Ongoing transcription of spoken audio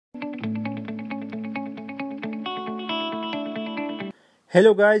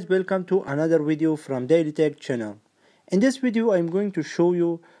Hello guys, welcome to another video from Daily Tech channel. In this video I'm going to show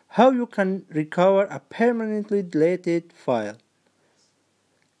you how you can recover a permanently deleted file.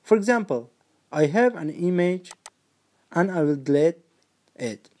 For example, I have an image and I will delete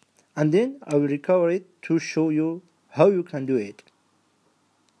it, and then I will recover it to show you how you can do it.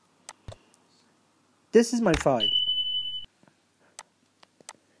 This is my file.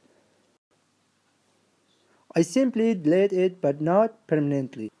 I simply delete it, but not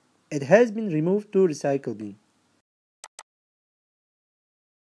permanently. It has been removed to recycle bin.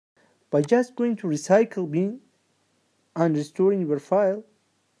 By just going to recycle bin and restoring your file,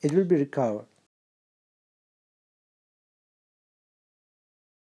 it will be recovered.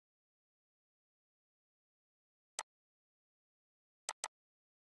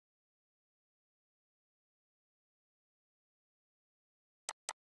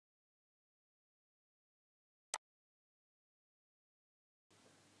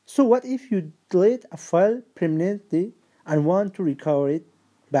 So what if you delete a file permanently and want to recover it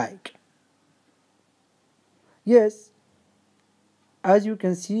back? Yes, as you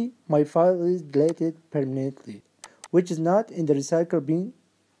can see, my file is deleted permanently, which is not in the recycle bin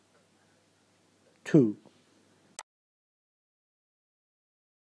 2.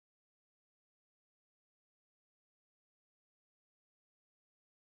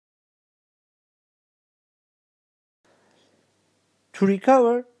 To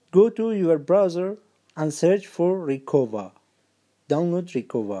recover, go to your browser and search for Recover. Download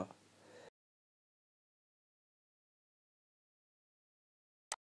Recover.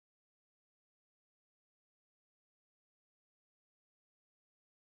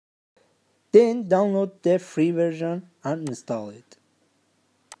 Then download the free version and install it.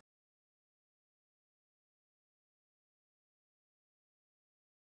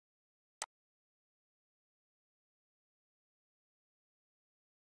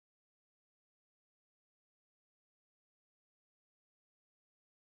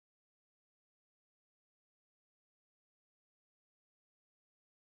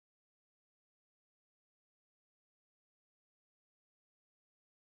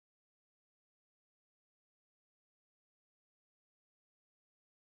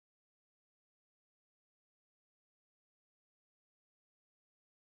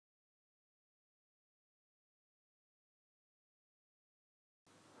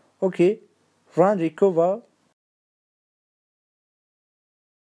 Okay, run Recover.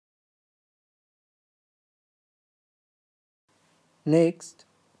 Next.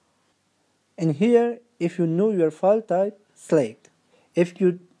 And here, if you know your file type, select. If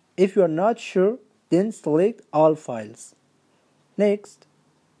you are not sure, then select all files. Next.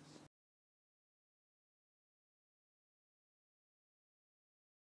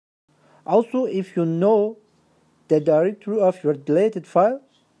 Also, if you know the directory of your deleted file,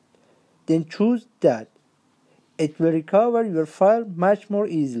 then choose that. It will recover your file much more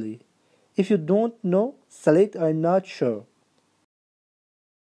easily. If you don't know, select I'm not sure.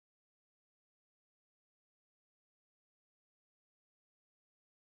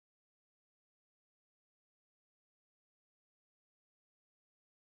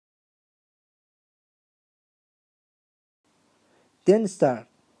 Then start.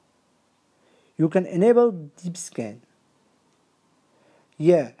 You can enable deep scan.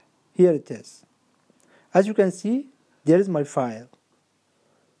 Yeah, here it is. As you can see, there is my file,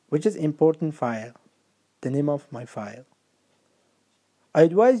 which is important file, the name of my file. I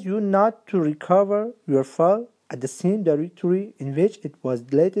advise you not to recover your file at the same directory in which it was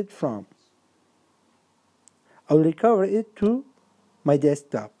deleted from. I will recover it to my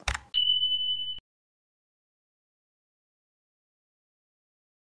desktop.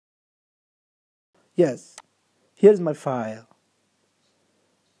 Yes, here's my file.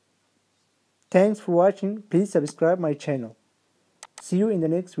 Thanks for watching. Please subscribe my channel. See you in the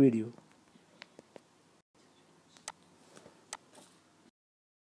next video.